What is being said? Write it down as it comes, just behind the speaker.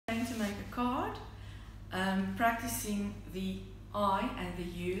practicing the I and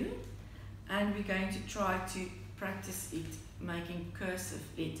the U, and we're going to try to practice it making cursive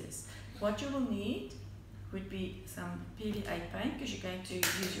letters. What you will need would be some PVA paint, because you're going to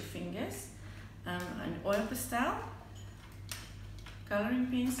use your fingers, an oil pastel, coloring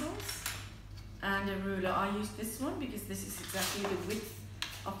pencils, and a ruler. I used this one because this is exactly the width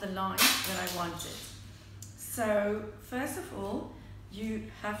of the line that I wanted. So first of all, you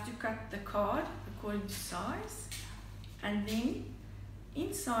have to cut the card according to size, and then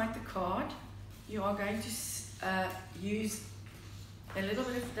inside the card you are going to use a little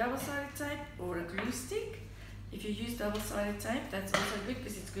bit of double-sided tape or a glue stick. If you use double-sided tape, that's also good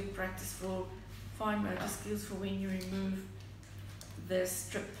because it's good practice for fine motor skills for when you remove the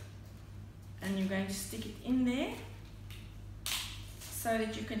strip. And you're going to stick it in there so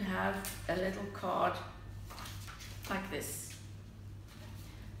that you can have a little card like this.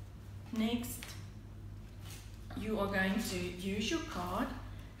 Next, you are going to use your card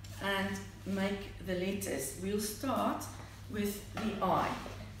and make the letters. We'll start with the I,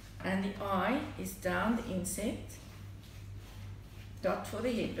 and the I is down the inset, dot for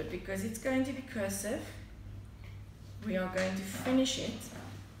the head, but because it's going to be cursive, we are going to finish it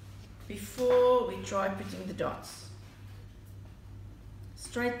before we try putting the dots.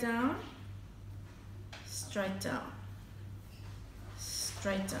 Straight down, straight down,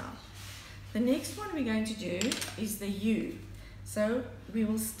 straight down. The next one we're going to do is the U. So we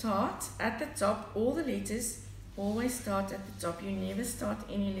will start at the top. All the letters always start at the top. You never start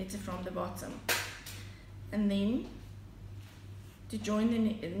any letter from the bottom. And then to join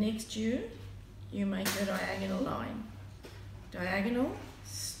the next U, you make a diagonal line. Diagonal,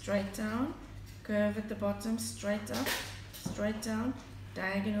 straight down, curve at the bottom, straight up, straight down,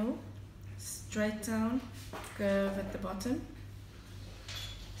 diagonal, straight down, curve at the bottom,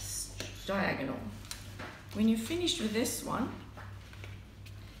 diagonal. When you're finished with this one,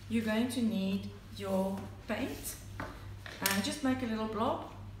 you're going to need your paint, and just make a little blob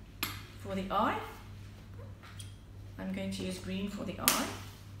for the eye. I'm going to use green for the eye,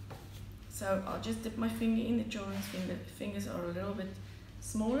 so I'll just dip my finger in. The children's fingers are a little bit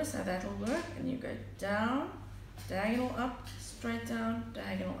smaller, so that'll work. And you go down, diagonal up, straight down,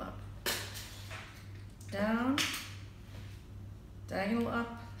 diagonal up, down, diagonal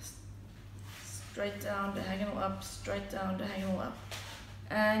up, straight down, diagonal up, straight down, diagonal up.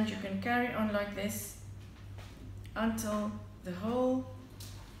 And you can carry on like this until the whole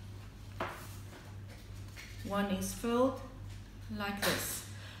one is filled like this.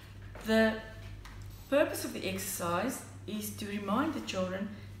 The purpose of the exercise is to remind the children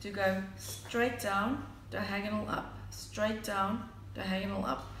to go straight down, diagonal up, straight down, diagonal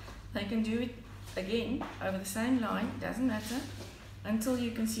up. They can do it again over the same line, doesn't matter, until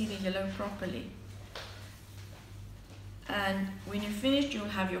you can see the yellow properly. And when you're finished, you'll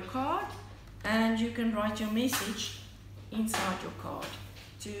have your card, and you can write your message inside your card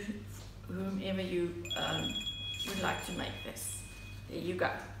to whomever you would like to make this. There you go.